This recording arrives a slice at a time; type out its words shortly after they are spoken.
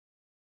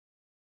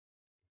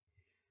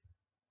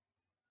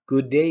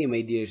Good day,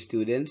 my dear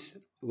students.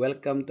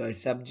 Welcome to our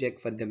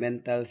subject,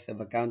 Fundamentals of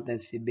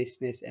Accountancy,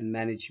 Business and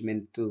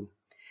Management II.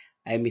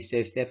 I'm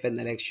Mr. Stephen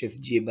Alexius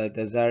G.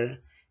 Baltazar,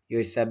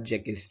 your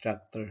subject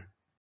instructor.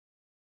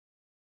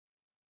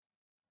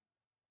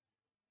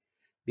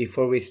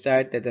 Before we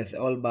start, let us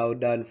all bow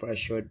down for a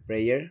short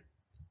prayer.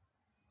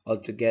 All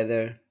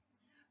together,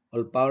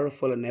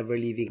 all-powerful and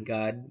ever-living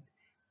God,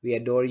 we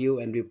adore you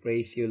and we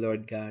praise you,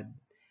 Lord God.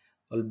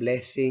 All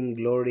blessing,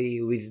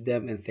 glory,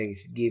 wisdom, and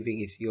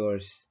thanksgiving is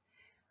yours.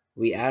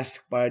 We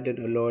ask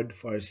pardon, O Lord,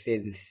 for our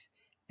sins,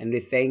 and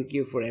we thank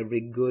you for every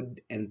good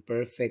and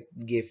perfect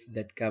gift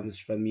that comes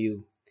from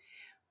you.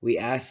 We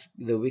ask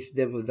the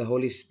wisdom of the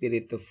Holy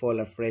Spirit to fall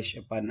afresh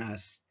upon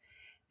us,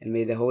 and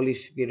may the Holy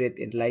Spirit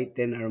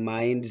enlighten our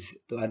minds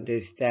to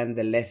understand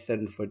the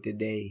lesson for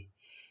today.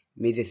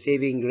 May the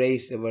saving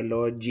grace of our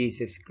Lord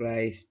Jesus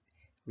Christ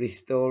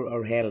restore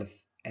our health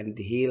and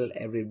heal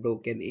every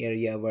broken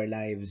area of our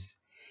lives.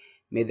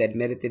 May the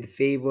unmerited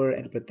favor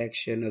and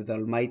protection of the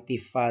Almighty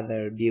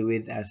Father be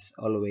with us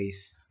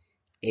always.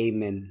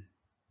 Amen.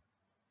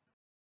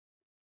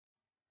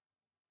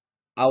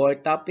 Our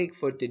topic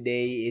for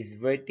today is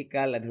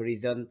vertical and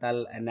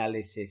horizontal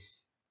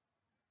analysis.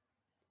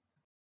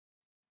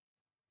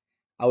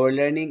 Our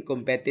learning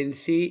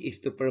competency is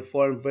to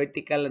perform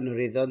vertical and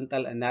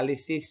horizontal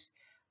analysis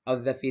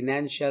of the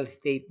financial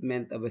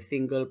statement of a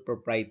single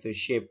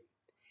proprietorship.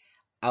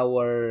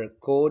 Our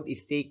code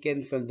is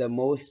taken from the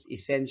Most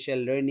Essential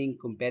Learning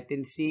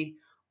Competency,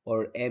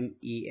 or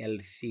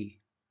MELC.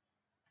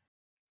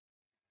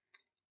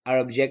 Our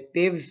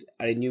objectives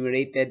are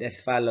enumerated as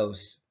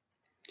follows: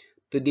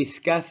 to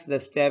discuss the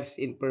steps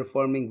in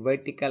performing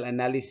vertical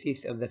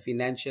analysis of the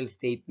financial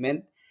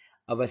statement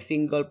of a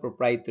single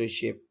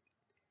proprietorship.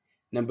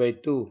 Number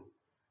 2,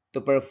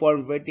 to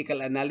perform vertical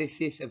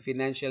analysis of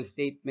financial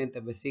statement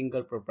of a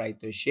single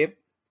proprietorship.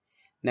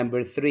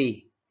 Number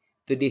 3,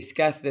 to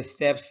discuss the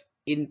steps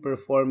in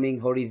performing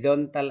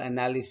horizontal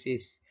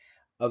analysis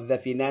of the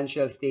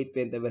financial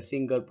statement of a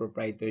single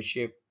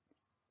proprietorship.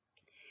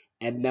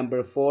 And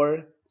number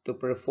 4, to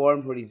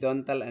perform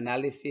horizontal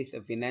analysis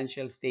of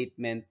financial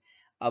statement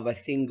of a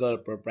single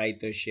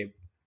proprietorship.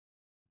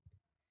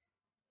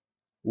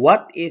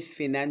 What is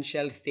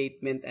financial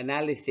statement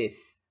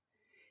analysis?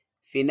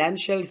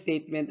 Financial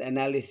statement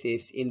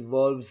analysis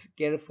involves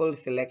careful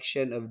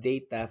selection of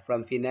data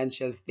from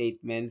financial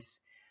statements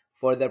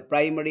for the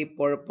primary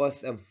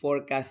purpose of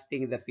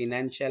forecasting the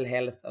financial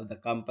health of the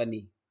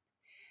company.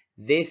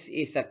 This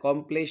is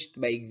accomplished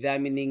by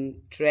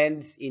examining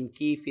trends in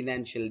key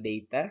financial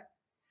data,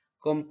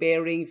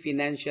 comparing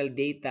financial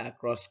data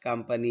across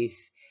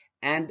companies,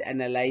 and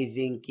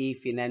analyzing key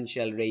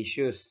financial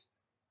ratios.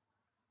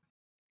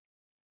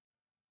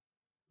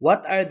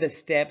 What are the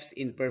steps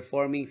in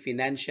performing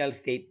financial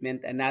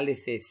statement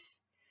analysis?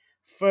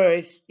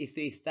 First is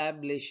to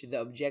establish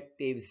the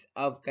objectives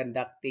of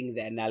conducting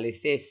the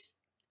analysis.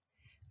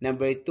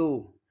 Number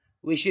 2,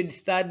 we should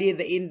study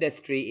the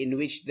industry in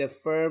which the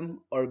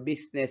firm or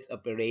business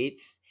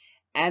operates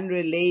and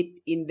relate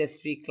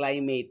industry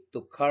climate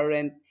to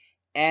current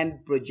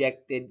and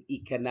projected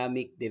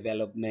economic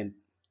development.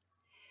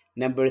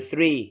 Number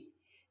 3,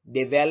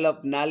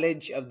 develop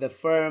knowledge of the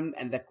firm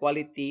and the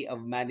quality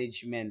of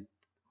management.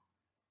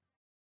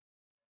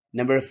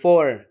 Number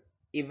 4,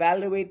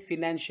 evaluate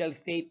financial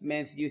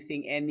statements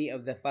using any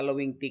of the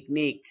following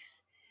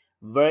techniques: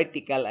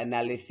 vertical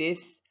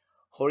analysis,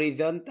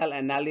 horizontal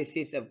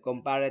analysis of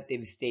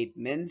comparative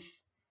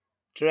statements,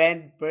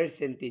 trend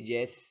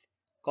percentages,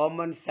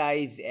 common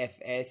size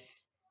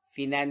FS,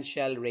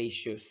 financial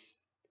ratios.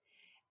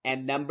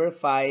 And number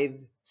 5,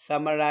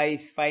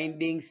 summarize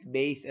findings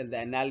based on the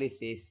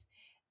analysis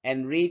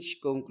and reach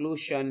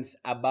conclusions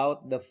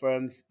about the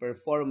firm's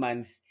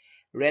performance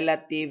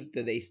relative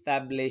to the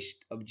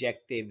established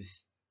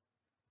objectives.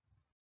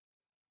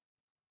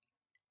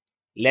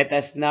 Let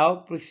us now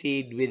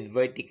proceed with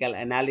vertical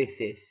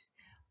analysis.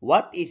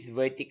 What is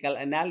vertical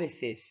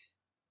analysis?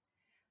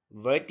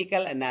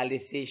 Vertical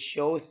analysis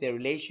shows the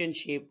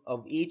relationship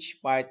of each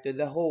part to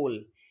the whole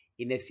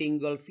in a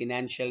single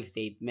financial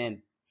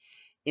statement.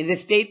 In the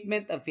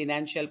statement of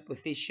financial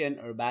position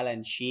or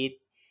balance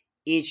sheet,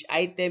 each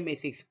item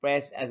is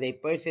expressed as a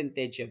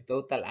percentage of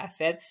total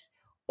assets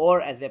or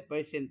as a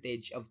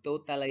percentage of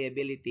total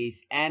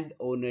liabilities and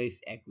owner's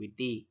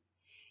equity.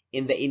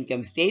 In the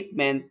income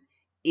statement,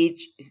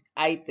 each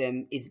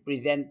item is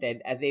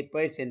presented as a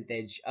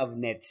percentage of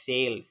net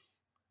sales.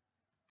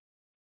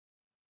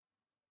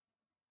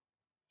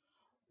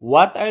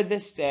 What are the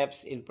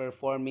steps in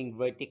performing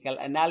vertical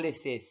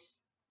analysis?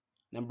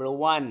 Number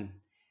 1,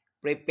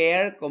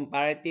 prepare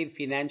comparative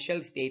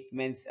financial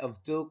statements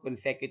of 2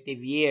 consecutive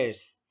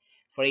years.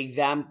 For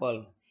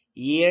example,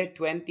 year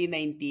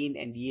 2019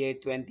 and year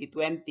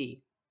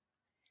 2020.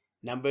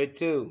 Number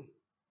 2,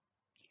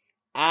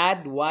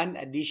 add 1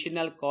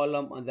 additional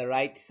column on the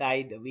right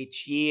side of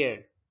each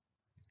year.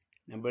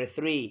 Number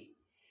 3,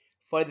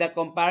 for the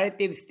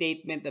comparative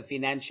statement of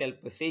financial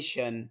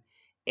position,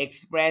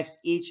 express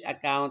each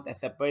account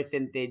as a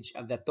percentage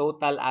of the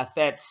total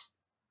assets.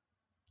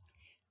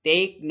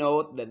 Take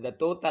note that the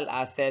total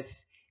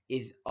assets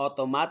is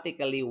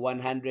automatically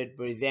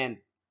 100%.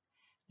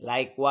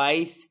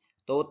 Likewise,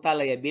 total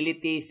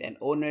liabilities and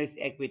owner's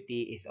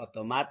equity is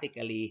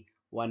automatically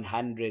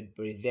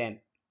 100%.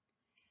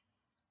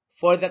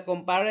 For the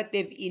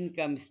comparative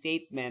income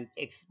statement,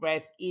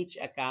 express each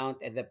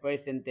account as a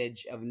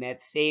percentage of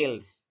net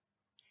sales.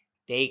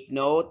 Take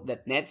note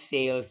that net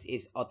sales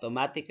is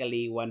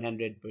automatically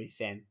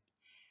 100%.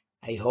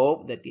 I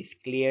hope that is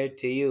clear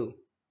to you.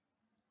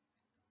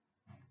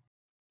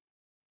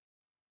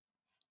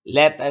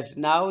 Let us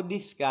now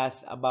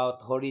discuss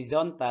about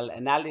horizontal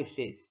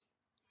analysis.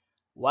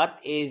 What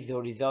is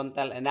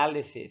horizontal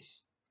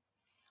analysis?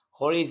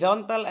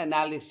 Horizontal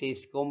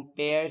analysis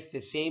compares the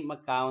same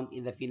account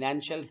in the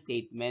financial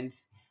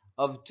statements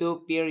of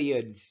two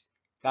periods,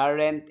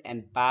 current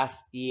and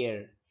past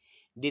year,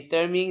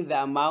 determining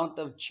the amount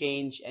of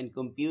change and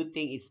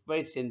computing its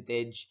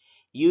percentage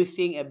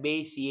using a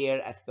base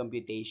year as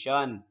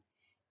computation.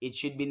 It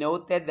should be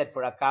noted that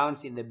for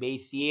accounts in the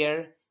base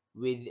year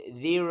with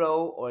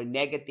zero or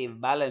negative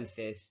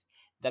balances,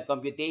 the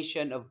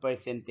computation of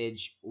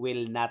percentage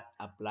will not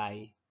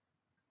apply.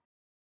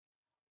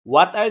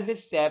 What are the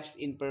steps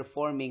in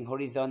performing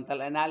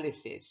horizontal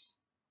analysis?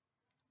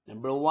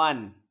 Number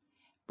 1,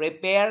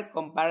 prepare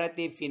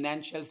comparative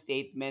financial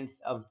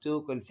statements of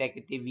two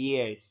consecutive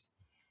years.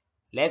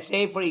 Let's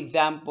say, for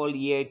example,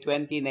 year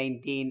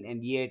 2019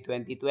 and year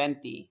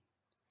 2020.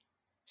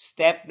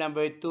 Step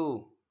number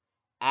 2,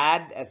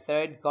 add a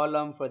third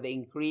column for the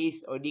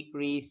increase or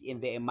decrease in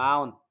the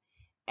amount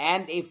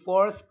and a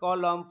fourth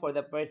column for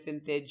the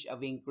percentage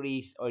of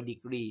increase or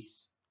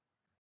decrease.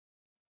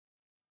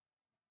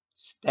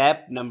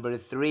 Step number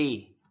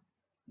 3,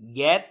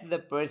 get the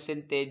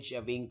percentage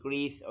of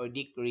increase or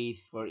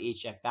decrease for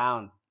each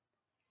account.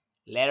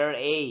 Letter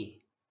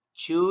A,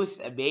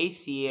 choose a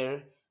base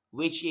year,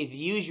 which is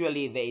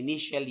usually the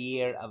initial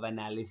year of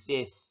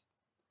analysis.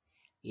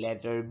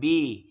 Letter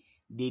B,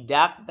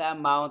 deduct the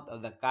amount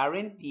of the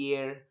current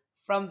year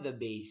from the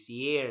base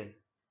year.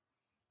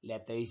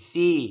 Letter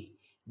C,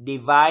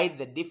 divide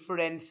the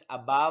difference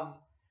above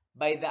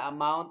by the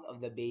amount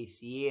of the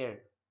base year.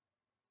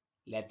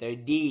 Letter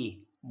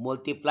D,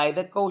 multiply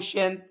the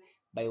quotient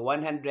by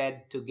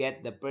 100 to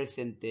get the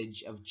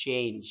percentage of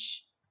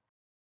change.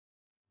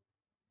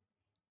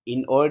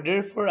 In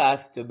order for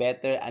us to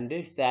better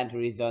understand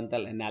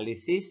horizontal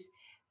analysis,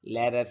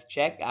 let us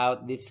check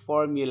out this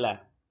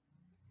formula.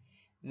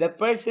 The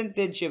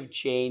percentage of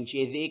change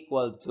is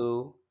equal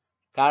to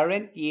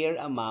current year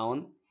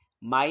amount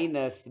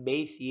minus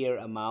base year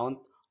amount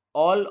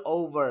all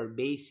over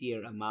base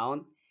year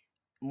amount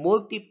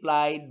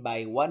multiplied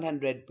by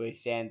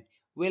 100%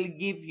 will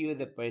give you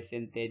the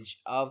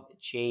percentage of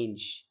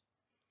change.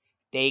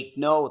 Take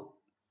note,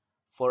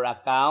 for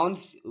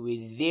accounts with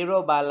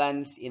zero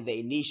balance in the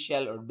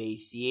initial or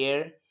base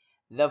year,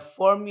 the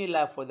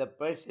formula for the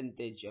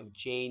percentage of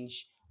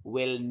change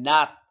will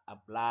not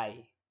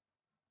apply.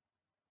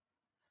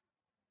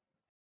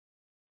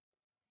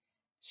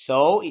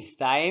 So it's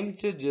time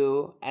to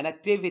do an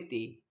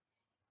activity,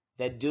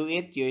 the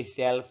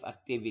do-it-yourself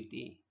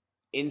activity.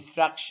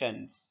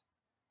 Instructions.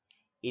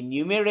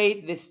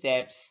 Enumerate the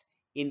steps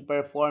in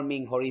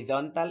performing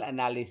horizontal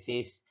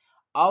analysis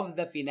of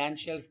the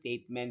financial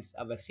statements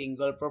of a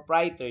single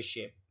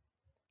proprietorship.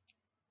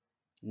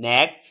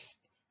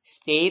 Next,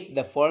 state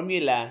the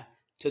formula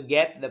to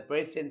get the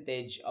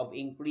percentage of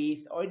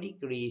increase or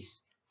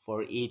decrease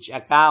for each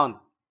account.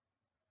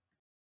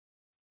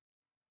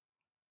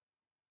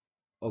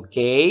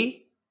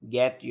 Okay,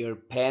 get your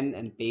pen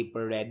and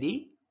paper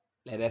ready.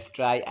 Let us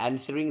try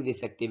answering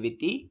this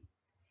activity.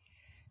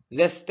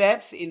 The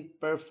steps in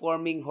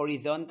performing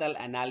horizontal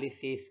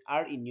analysis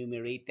are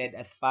enumerated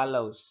as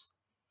follows.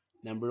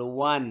 Number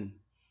 1,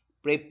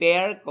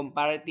 prepare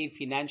comparative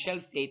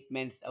financial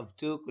statements of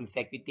two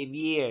consecutive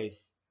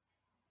years.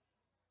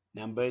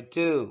 Number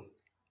 2,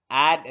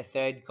 add a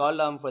third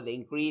column for the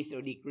increase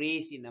or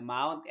decrease in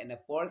amount and a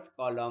fourth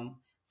column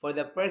for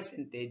the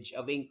percentage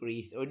of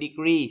increase or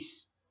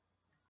decrease.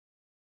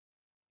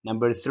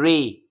 Number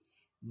 3,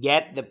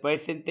 get the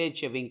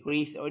percentage of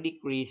increase or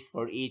decrease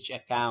for each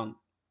account.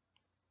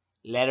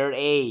 Letter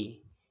A,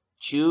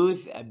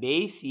 choose a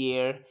base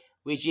year,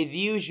 which is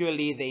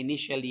usually the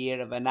initial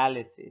year of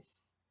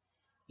analysis.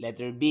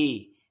 Letter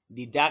B,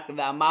 deduct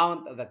the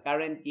amount of the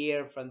current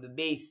year from the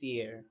base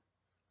year.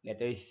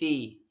 Letter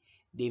C,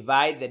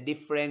 divide the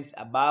difference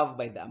above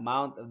by the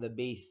amount of the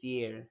base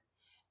year.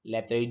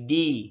 Letter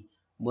D,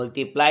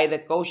 multiply the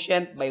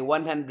quotient by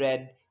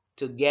 100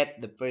 to get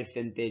the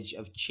percentage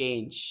of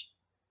change.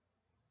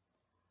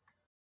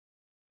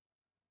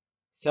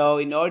 So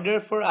in order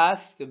for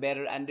us to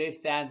better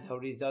understand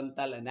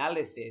horizontal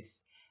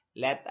analysis,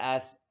 let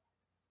us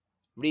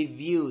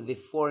review the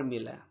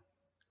formula.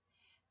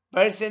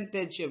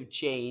 Percentage of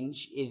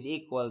change is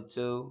equal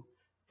to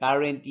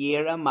current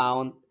year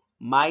amount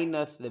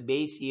minus the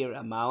base year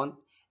amount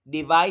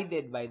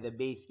divided by the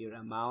base year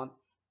amount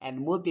and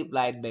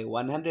multiplied by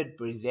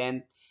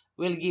 100%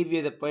 will give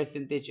you the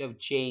percentage of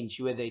change,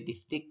 whether it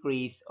is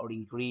decrease or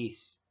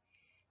increase.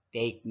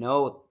 Take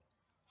note,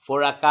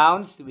 for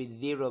accounts with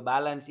zero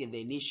balance in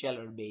the initial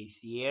or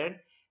base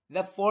year,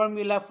 the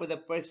formula for the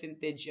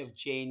percentage of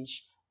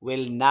change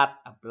will not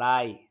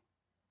apply.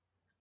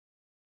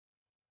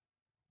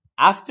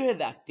 After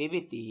the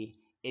activity,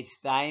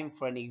 it's time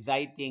for an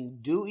exciting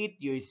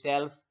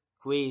do-it-yourself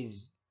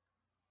quiz.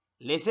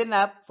 Listen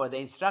up for the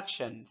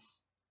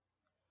instructions.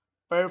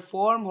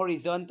 Perform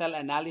horizontal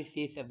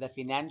analysis of the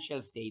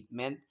financial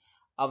statement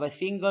of a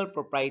single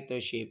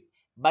proprietorship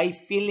by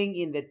filling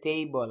in the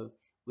table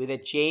with a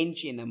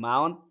change in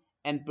amount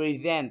and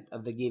percent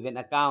of the given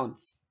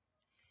accounts.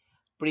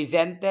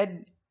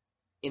 Presented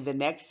in the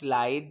next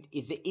slide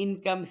is the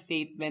income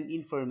statement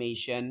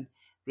information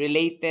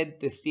related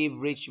to Steve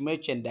Rich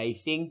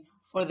Merchandising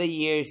for the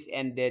years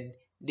ended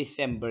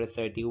December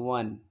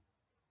 31.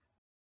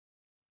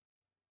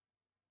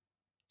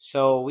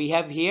 So we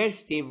have here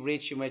Steve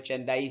Rich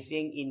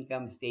Merchandising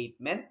income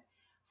statement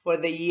for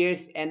the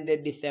years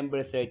ended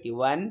December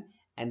 31,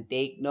 and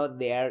take note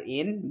they are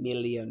in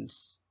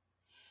millions.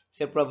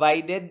 So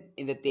provided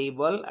in the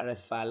table are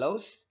as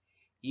follows.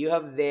 You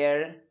have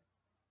there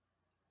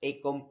a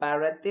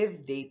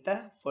comparative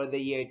data for the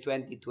year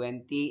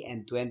 2020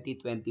 and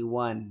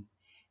 2021.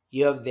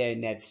 You have their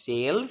net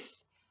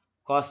sales,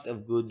 cost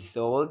of goods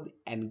sold,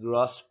 and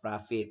gross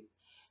profit.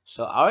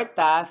 So our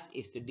task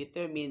is to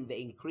determine the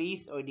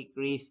increase or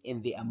decrease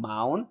in the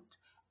amount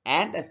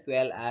and as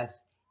well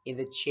as in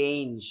the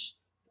change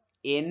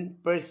in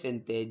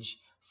percentage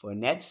for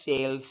net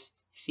sales,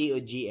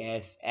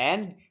 COGS,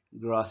 and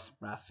gross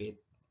profit.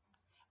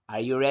 Are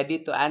you ready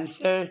to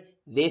answer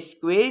this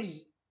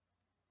quiz?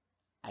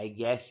 I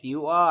guess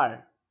you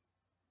are.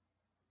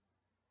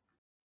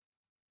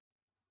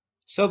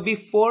 So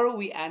before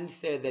we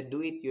answer the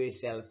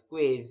do-it-yourself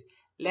quiz,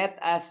 let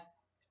us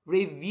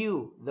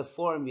review the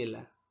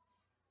formula.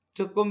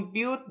 To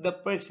compute the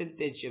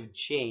percentage of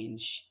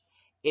change,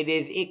 it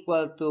is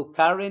equal to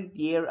current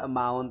year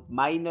amount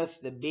minus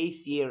the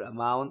base year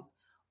amount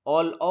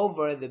all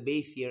over the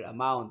base year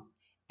amount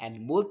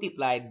and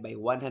multiplied by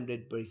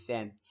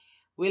 100%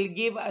 will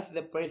give us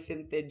the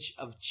percentage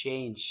of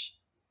change.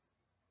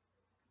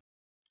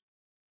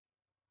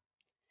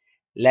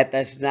 Let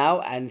us now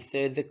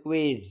answer the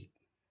quiz.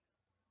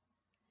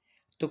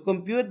 To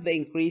compute the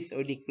increase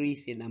or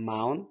decrease in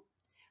amount,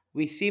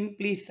 we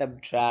simply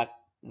subtract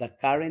the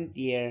current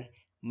year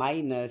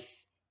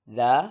minus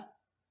the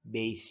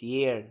base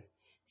year.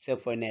 So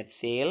for net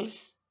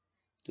sales,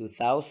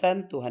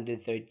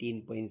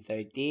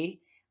 2,213.30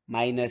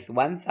 minus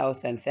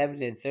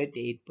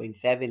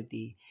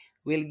 1,738.70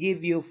 will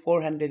give you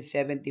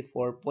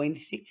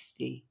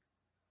 474.60.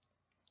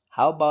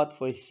 How about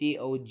for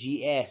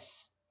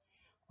COGS?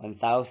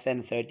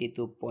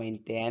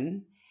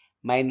 1,032.10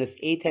 minus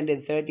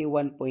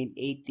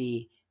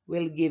 831.80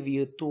 will give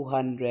you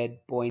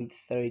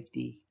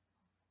 200.30.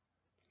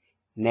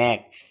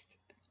 Next,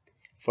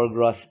 for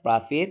gross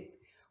profit,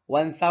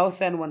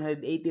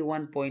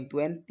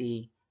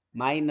 1,181.20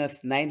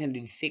 minus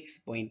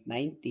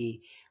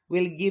 906.90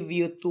 will give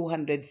you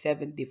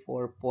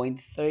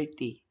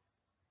 274.30.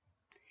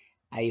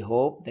 I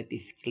hope that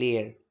is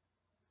clear.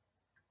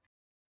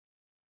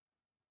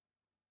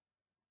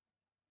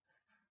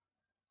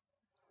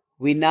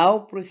 We now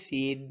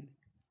proceed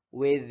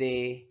with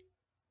the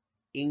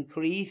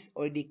increase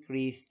or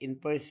decrease in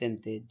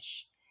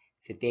percentage.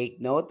 So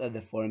take note of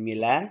the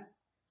formula.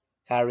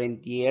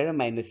 Current year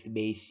minus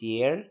base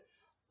year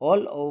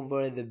all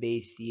over the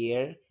base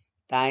year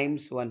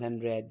times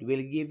 100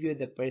 will give you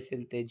the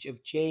percentage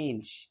of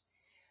change.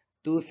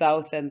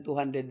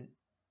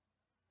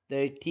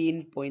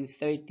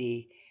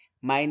 2,213.30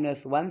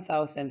 minus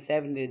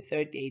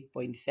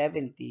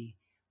 1,738.70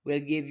 will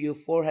give you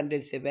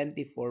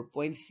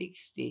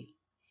 474.60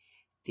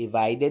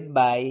 divided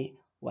by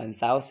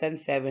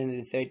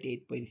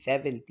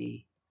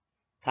 1,738.70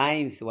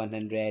 times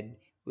 100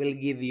 will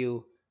give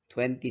you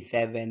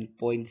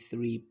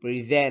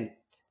 27.3%.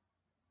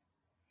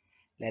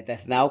 Let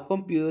us now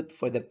compute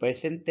for the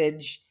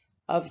percentage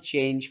of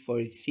change for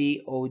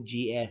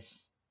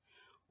COGS.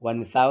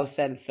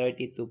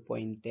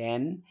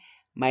 1,032.10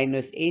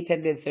 minus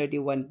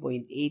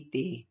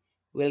 831.80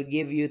 will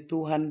give you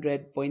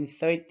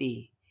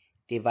 200.30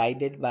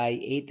 divided by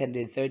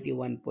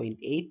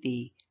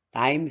 831.80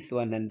 times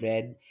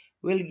 100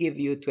 will give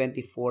you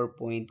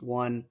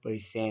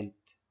 24.1%.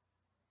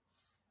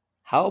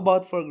 How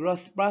about for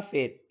gross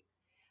profit?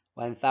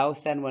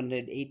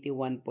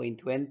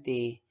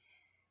 1,181.20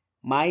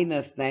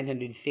 minus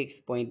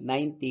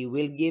 906.90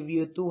 will give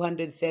you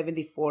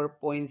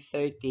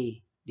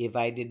 274.30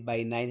 divided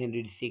by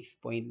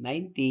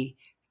 906.90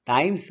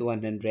 times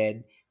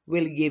 100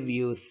 will give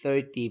you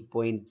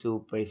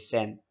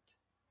 30.2%.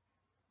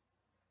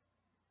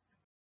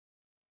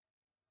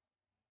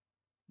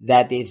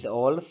 That is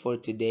all for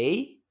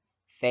today.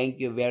 Thank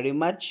you very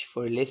much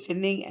for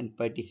listening and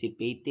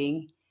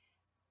participating,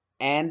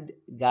 and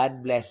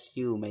God bless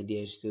you, my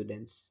dear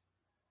students.